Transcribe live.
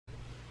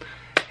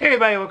Hey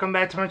everybody, welcome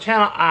back to my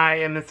channel. I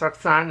am Miss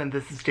Roxanne and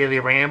this is Daily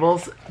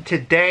Rambles.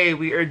 Today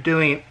we are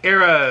doing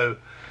Arrow,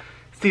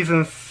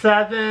 Season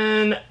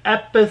 7,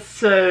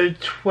 Episode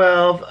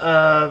 12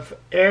 of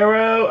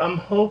Arrow. I'm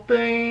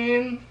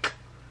hoping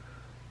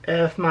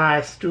if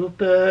my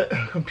stupid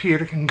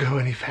computer can go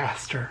any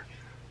faster.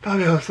 That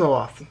would be so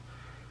awesome.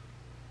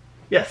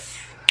 Yes,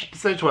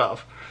 Episode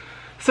 12.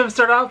 So we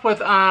start off with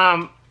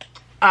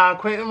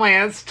Quentin and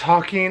Lance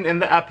talking in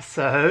the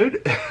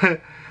episode.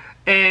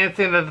 And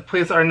saying that the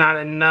police are not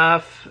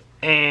enough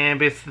and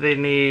basically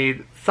they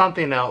need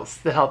something else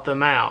to help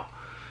them out.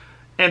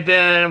 And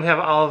then we have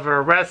Oliver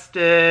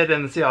arrested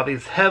and see all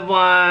these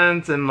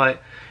headlines and like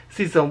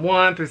season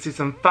 1 through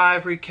season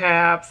 5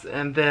 recaps.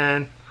 And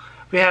then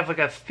we have like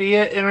a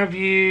Thea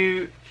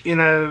interview, you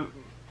know,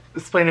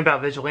 explaining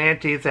about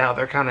vigilantes, how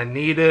they're kind of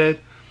needed.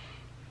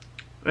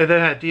 And then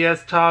had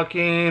Diaz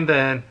talking,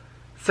 then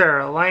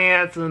Sarah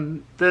Lance,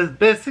 and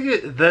this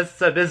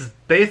is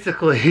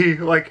basically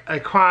like a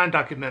crime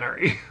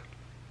documentary.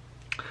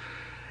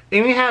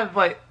 And we have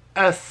like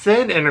a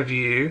Sid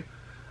interview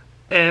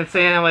and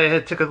saying how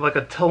it took like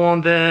a toll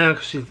on them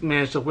because she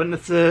managed the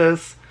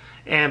witnesses,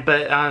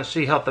 but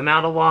she helped them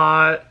out a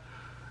lot.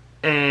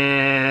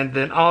 And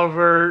then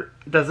Oliver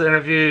does the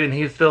interview and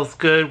he feels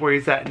good where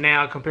he's at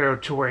now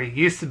compared to where he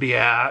used to be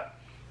at.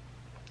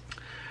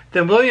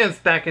 Then William's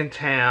back in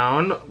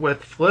town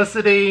with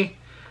Felicity.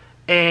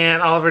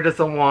 And Oliver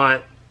doesn't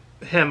want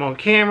him on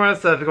camera,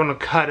 so they're going to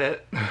cut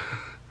it.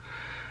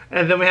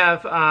 And then we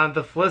have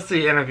the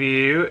Felicity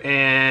interview,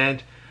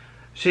 and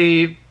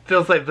she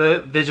feels like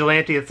the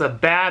vigilante is a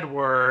bad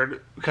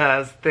word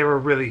because they were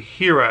really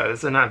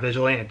heroes and not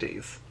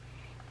vigilantes.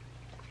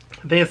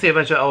 Then you see a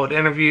bunch of old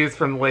interviews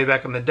from way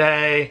back in the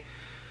day.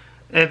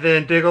 And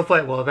then Diggle's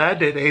like, well, that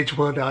didn't age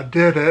well now,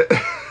 did it?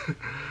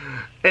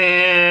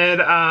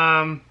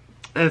 and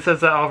it says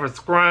that Oliver's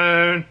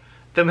grown.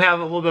 Then we have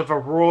a little bit of a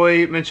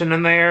Roy mentioned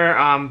in there.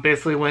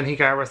 Basically when he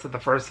got arrested the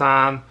first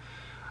time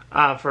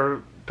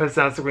for putting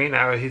down the green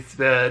arrow, he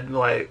said,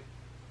 like,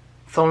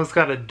 someone's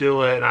got to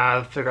do it, and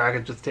I figured I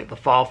could just take the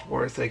fall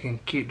for it so he can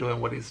keep doing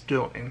what he's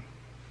doing.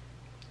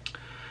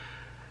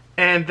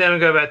 And then we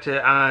go back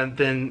to,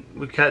 then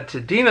we cut to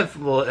Dina's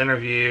little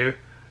interview,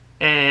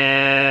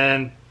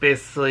 and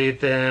basically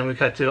then we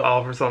cut to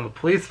Oliver's on the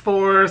police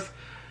force,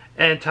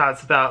 and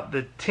talks about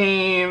the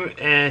team,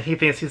 and he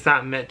thinks he's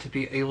not meant to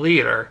be a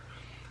leader.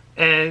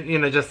 And, you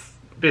know, just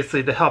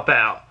basically to help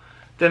out.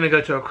 Then we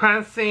go to a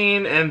crime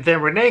scene, and then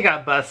Renee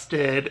got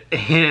busted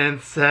and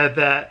said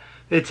that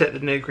they took the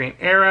new green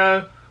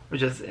arrow,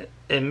 which is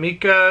in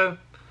Miko.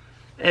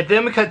 And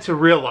then we cut to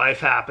real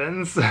life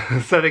happens.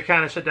 So they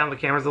kind of shut down the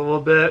cameras a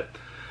little bit.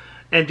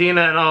 And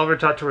Dina and Oliver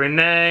talk to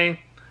Renee,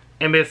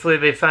 and basically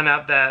they find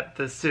out that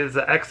the suit is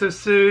an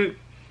exosuit.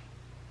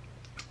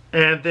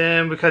 And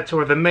then we cut to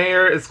where the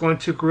mayor is going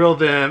to grill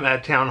them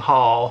at town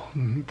hall,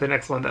 the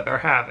next one that they're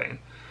having.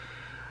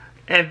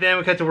 And then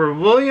we cut to where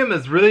William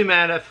is really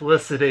mad at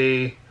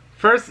Felicity.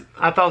 First,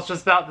 I thought it was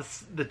just about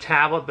the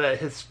tablet, but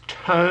his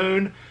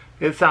tone,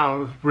 it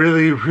sounded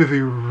really, really,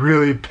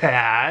 really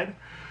bad.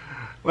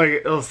 Like,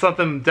 it was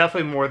something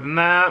definitely more than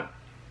that.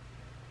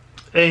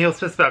 And he was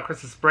pissed about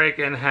Christmas break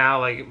and how,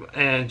 like,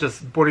 and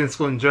just boarding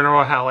school in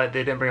general, how, like,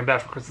 they didn't bring him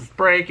back for Christmas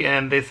break.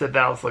 And they said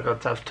that was, like, a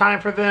tough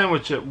time for them,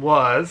 which it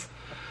was.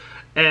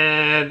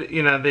 And,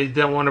 you know, they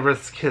didn't want to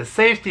risk his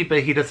safety,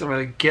 but he doesn't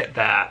really get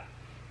that.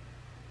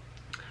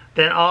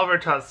 Then Oliver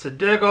talks to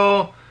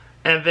Diggle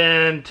and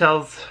then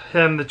tells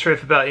him the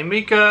truth about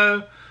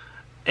Emiko.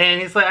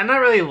 And he's like, I'm not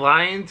really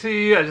lying to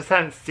you. I just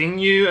haven't seen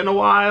you in a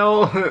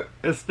while.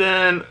 It's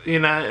been, you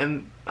know,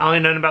 and I only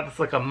known about this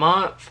like a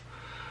month.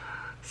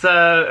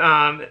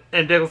 So,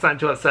 and Diggle's not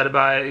too upset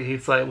about it.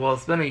 He's like, well,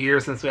 it's been a year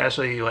since we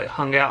actually like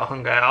hung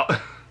out.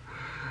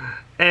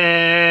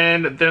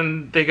 And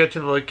then they go to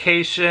the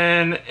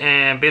location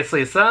and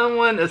basically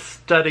someone has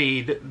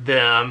studied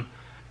them.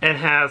 And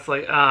has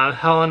like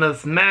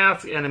Helena's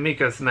mask and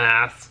Emiko's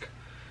mask.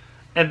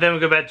 And then we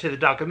go back to the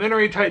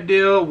documentary type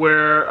deal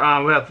where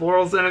we have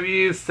Laurel's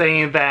interview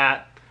saying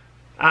that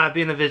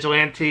being a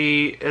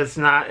vigilante is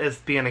not as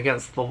being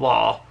against the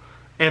law.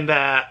 And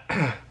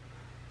that,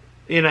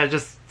 you know,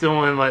 just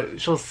doing like,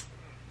 she'll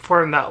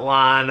flirting that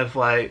line of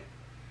like,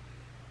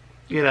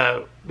 you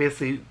know,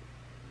 basically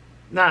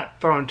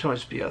not throwing too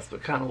much BS,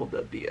 but kind of a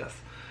little bit BS.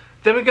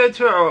 Then we go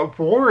to a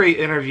Rory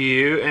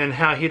interview and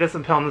how he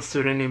doesn't pound the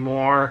suit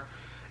anymore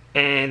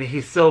and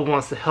he still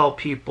wants to help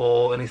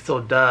people and he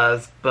still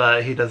does,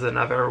 but he does it in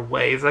other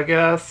ways, I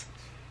guess.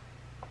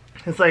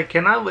 It's like,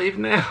 can I leave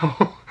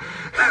now?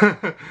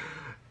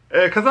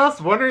 Because I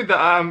was wondering that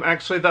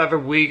actually the other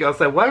week, I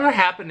was like, whatever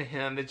happened to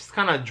him? They just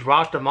kind of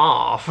dropped him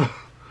off.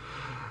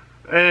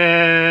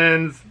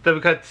 And then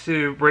we cut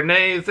to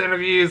Renee's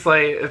interviews,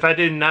 like, if I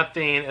do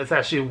nothing, it's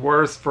actually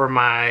worse for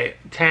my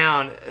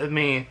town. I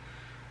mean,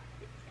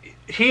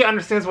 he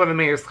understands where the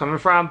mayor's coming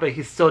from, but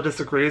he still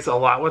disagrees a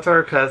lot with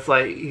her because,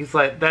 like, he's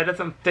like, that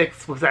doesn't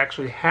fix what's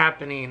actually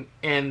happening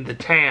in the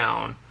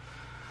town,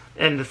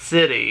 in the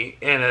city,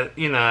 and,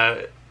 you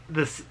know,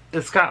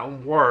 it's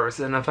gotten worse,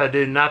 and if I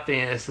do nothing,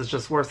 it's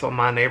just worse on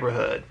my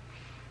neighborhood.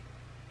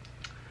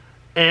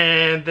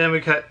 And then we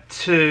cut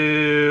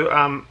to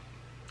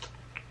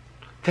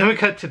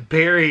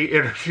Barry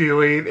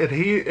interviewing, and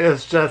he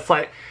is just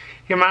like,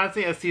 he reminds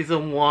me of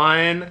season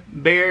 1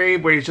 Barry,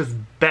 where he just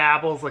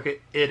babbles like an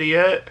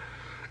idiot,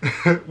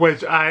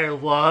 which I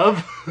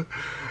love.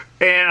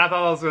 And I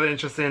thought that was really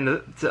interesting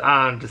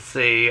to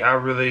see. I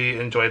really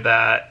enjoyed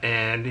that.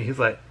 And he's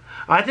like,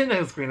 I didn't know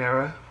it was Green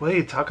Arrow. What are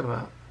you talking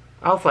about?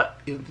 I was like,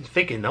 you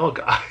think you know a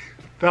guy.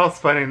 That was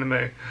funny to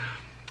me.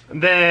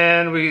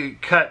 Then we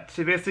cut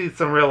to basically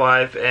some real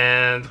life,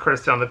 and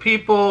Curtis found the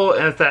people,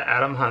 and it's at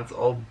Adam Hunt's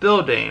old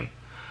building.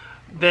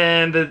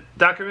 Then the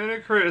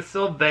documentary crew is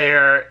still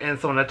there, and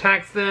someone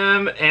attacks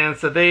them, and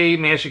so they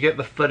manage to get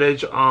the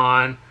footage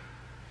on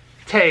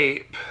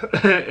tape,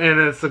 and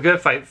it's a good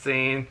fight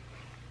scene.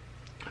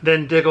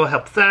 Then Diggle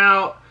helps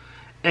out,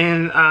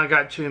 and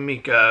got to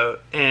Emiko,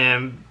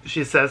 and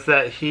she says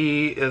that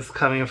he is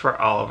coming for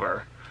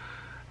Oliver.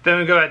 Then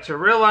we go back to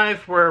real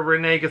life, where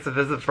Renee gets a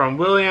visit from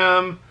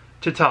William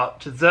to talk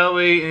to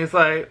Zoe, and he's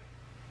like,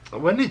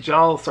 when did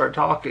y'all start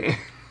talking?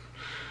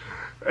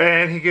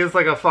 And he gives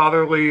like a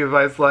fatherly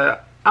advice,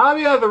 like, I'll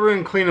be out of the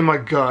room cleaning my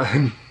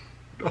gun.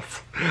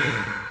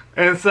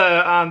 And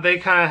so they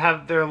kind of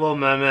have their little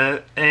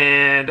moment,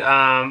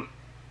 and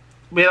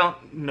we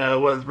don't know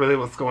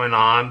what's going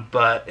on,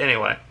 but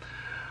anyway.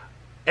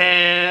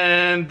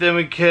 And then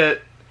we go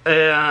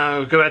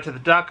back to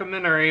the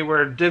documentary,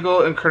 where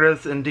Diggle and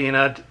Curtis and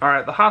Dina are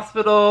at the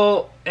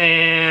hospital,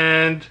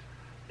 and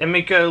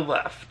Emiko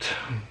left.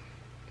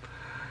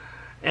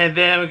 And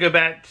then we go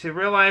back to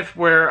real life,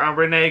 where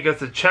Renee goes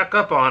to check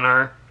up on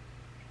her,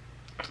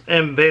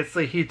 and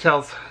basically she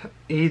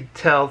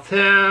tells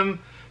him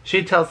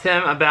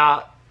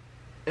about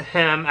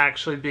him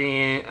actually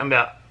being,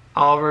 about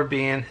Oliver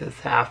being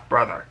his half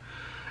brother,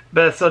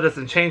 but it still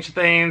doesn't change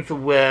things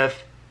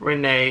with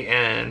Renee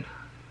and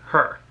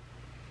her.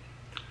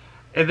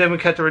 And then we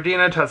cut to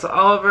Dina talks to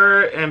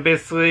Oliver, and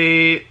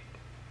basically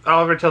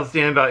Oliver tells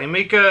Dina about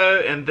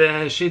Emiko, and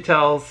then she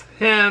tells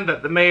him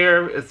that the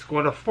mayor is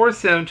going to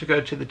force him to go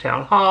to the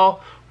town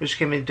hall, which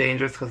can be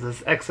dangerous because of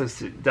this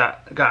exosuit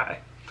guy.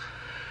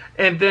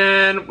 And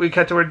then we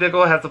cut to where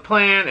Diggle has a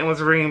plan and was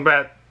bringing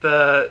back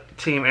the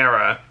Team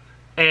Arrow.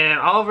 And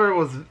Oliver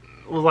was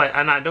like,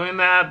 I'm not doing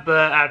that,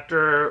 but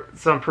after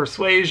some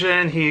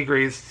persuasion, he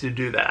agrees to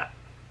do that.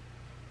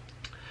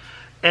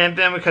 And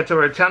then we cut to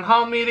a town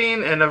hall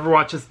meeting, and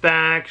Overwatch is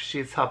back.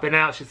 She's helping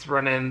out. She's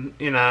running,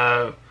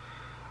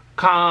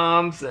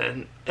 comms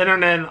and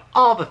internet and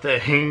all the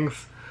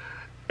things.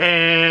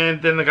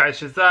 And then the guy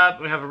shows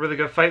up. We have a really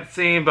good fight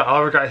scene, but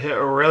Oliver got hit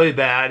really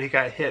bad. He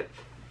got hit,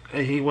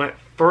 and he went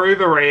through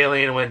the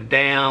railing and went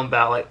down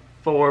about like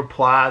 4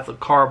 plies of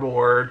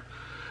cardboard.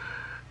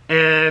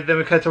 And then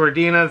we cut to where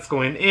Dina's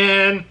going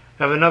in. We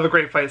have another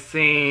great fight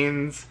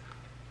scenes.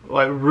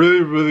 Like really,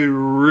 really,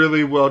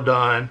 really well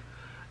done.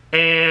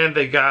 And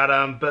they got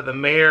him, but the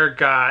mayor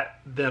got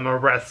them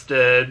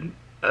arrested,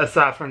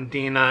 aside from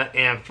Dina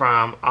and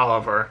from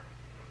Oliver.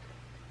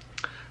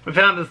 We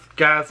found this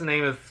guy's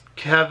name is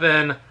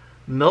Kevin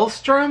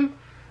Milstrom,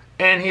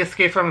 and he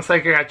escaped from a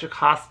psychiatric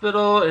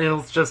hospital, and he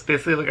was just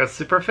basically like a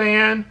super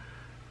fan,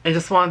 and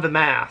just wanted the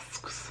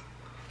masks.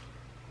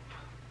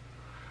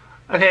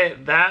 Okay,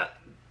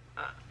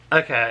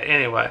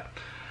 anyway.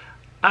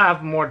 I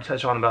have more to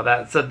touch on about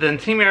that. So then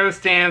Team Arrow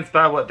stands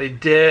by what they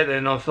did,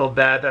 and don't feel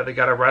bad that they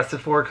got arrested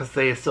for, because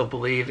they still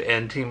believe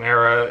in Team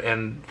Arrow,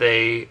 and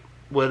they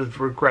would have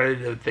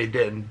regretted it if they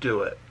didn't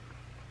do it.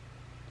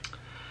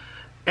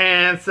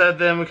 And so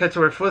then we cut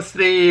to where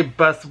Felicity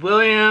busts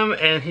William,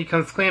 and he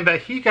comes clean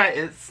that he got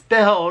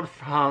expelled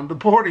from the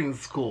boarding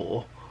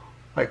school.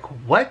 Like,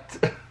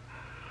 what?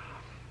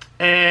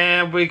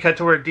 And we cut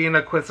to where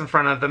Dina quits in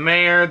front of the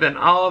mayor, then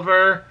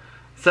Oliver.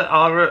 So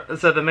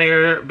the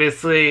mayor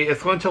basically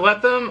is going to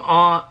let them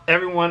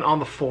everyone on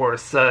the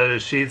force. So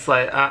she's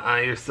like,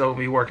 you're still going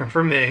to be working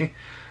for me.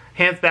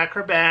 Hands back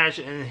her badge,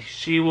 and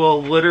she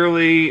will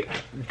literally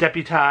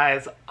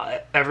deputize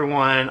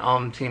everyone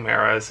on Team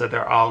Arrow, so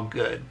they're all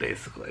good,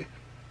 basically.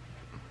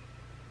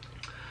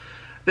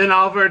 Then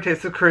Oliver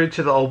takes the crew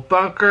to the old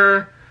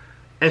bunker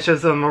and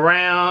shows them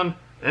around.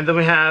 And then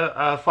we have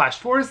a flash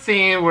forward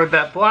scene where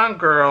that blonde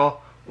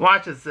girl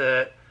watches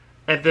it.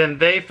 And then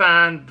they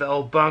find the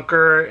old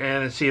bunker,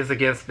 and she is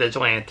against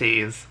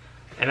vigilantes.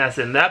 And that's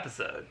in the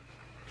episode.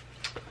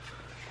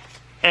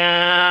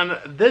 And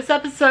this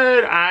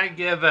episode, I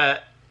give a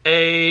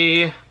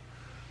A-,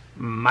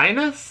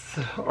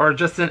 or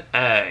just an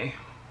A.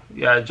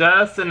 Yeah,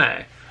 just an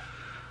A.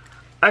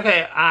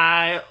 Okay,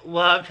 I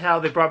loved how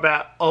they brought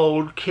back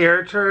old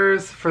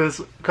characters for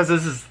this, because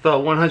this is the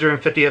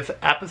 150th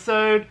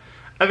episode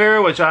of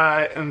Arrow, which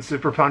I am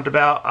super pumped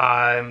about.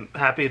 I'm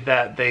happy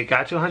that they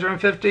got to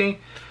 150.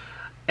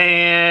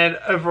 And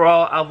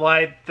overall, I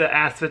like the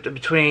aspect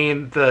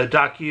between the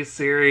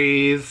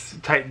docu-series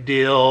type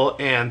deal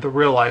and the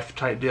real life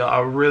type deal. I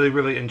really,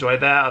 really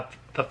enjoyed that.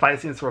 The fight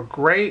scenes were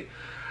great.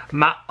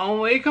 My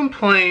only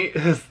complaint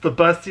is the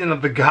busting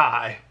of the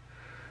guy.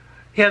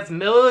 he has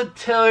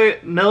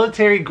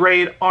military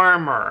grade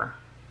armor.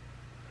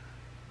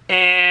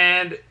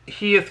 And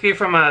he escaped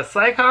from a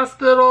psych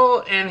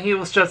hospital, and he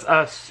was just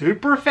a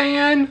super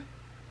fan?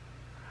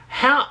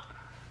 How?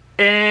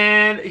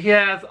 And he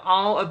has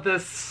all of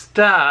this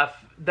stuff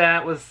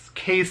that was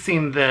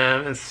casing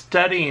them and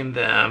studying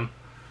them.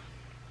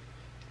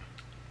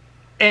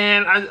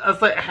 And I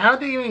was like, how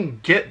do you even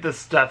get this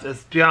stuff?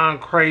 It's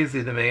beyond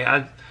crazy to me.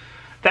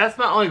 That's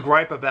my only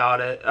gripe about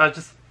it. I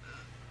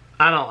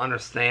don't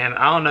understand.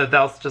 I don't know if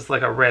that was just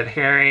like a red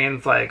herring.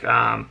 It's like,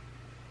 I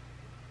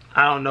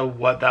don't know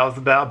what that was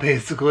about,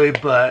 basically.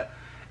 But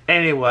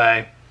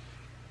anyway,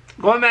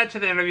 going back to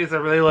the interviews, I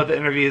really love the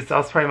interviews. That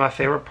was probably my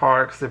favorite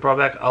part because they brought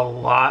back a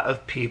lot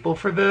of people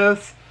for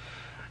this.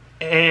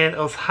 And it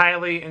was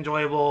highly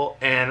enjoyable,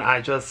 and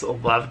I just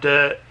loved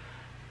it.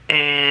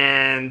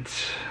 And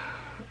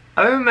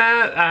other than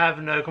that, I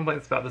have no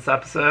complaints about this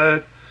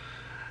episode.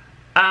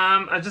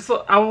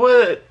 I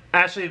would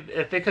actually,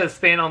 if they could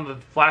expand on the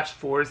flash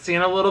forward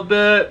scene a little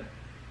bit,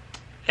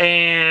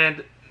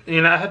 and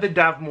you know, I hope they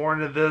dive more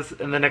into this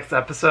in the next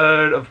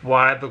episode of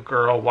why the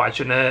girl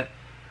watching it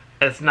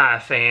is not a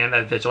fan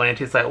of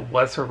vigilantes. Like,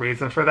 what's her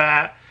reason for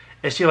that?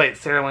 Is she like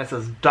Sarah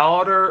Lance's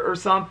daughter or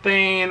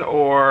something?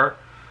 Or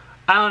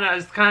I don't know. I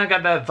just kind of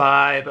got that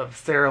vibe of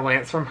Sarah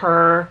Lance from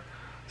her.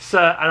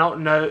 So I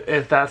don't know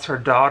if that's her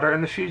daughter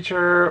in the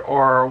future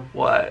or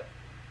what.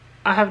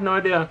 I have no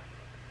idea.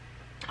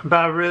 But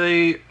I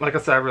really, like I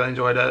said, I really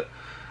enjoyed it.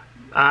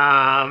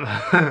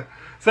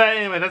 So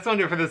anyway, that's what I'm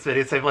doing for this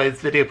video. So if you like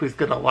this video, please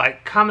give it a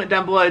like, comment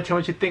down below, tell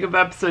me what you think of the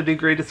episode, do you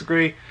agree,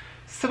 disagree.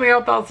 Send me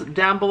your thoughts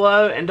down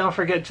below, and don't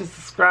forget to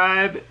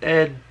subscribe.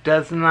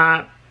 It's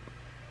not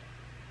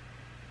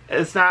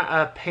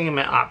a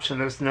payment option.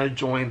 There's no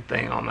join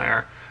thing on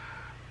there.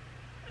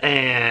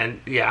 And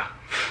yeah.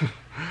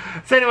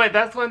 So anyway,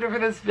 that's what I'm doing for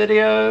this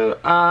video.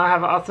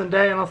 Have an awesome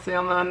day, and I'll see you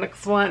on the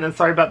next one. And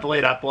sorry about the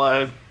late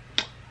upload.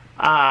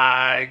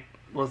 I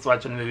was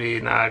watching the movie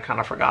and I kind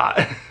of forgot.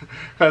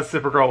 Because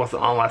Supergirl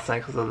wasn't on last night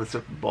because of the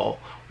Super Bowl,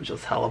 which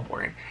was hella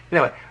boring.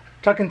 Anyway,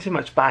 talking too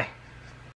much. Bye.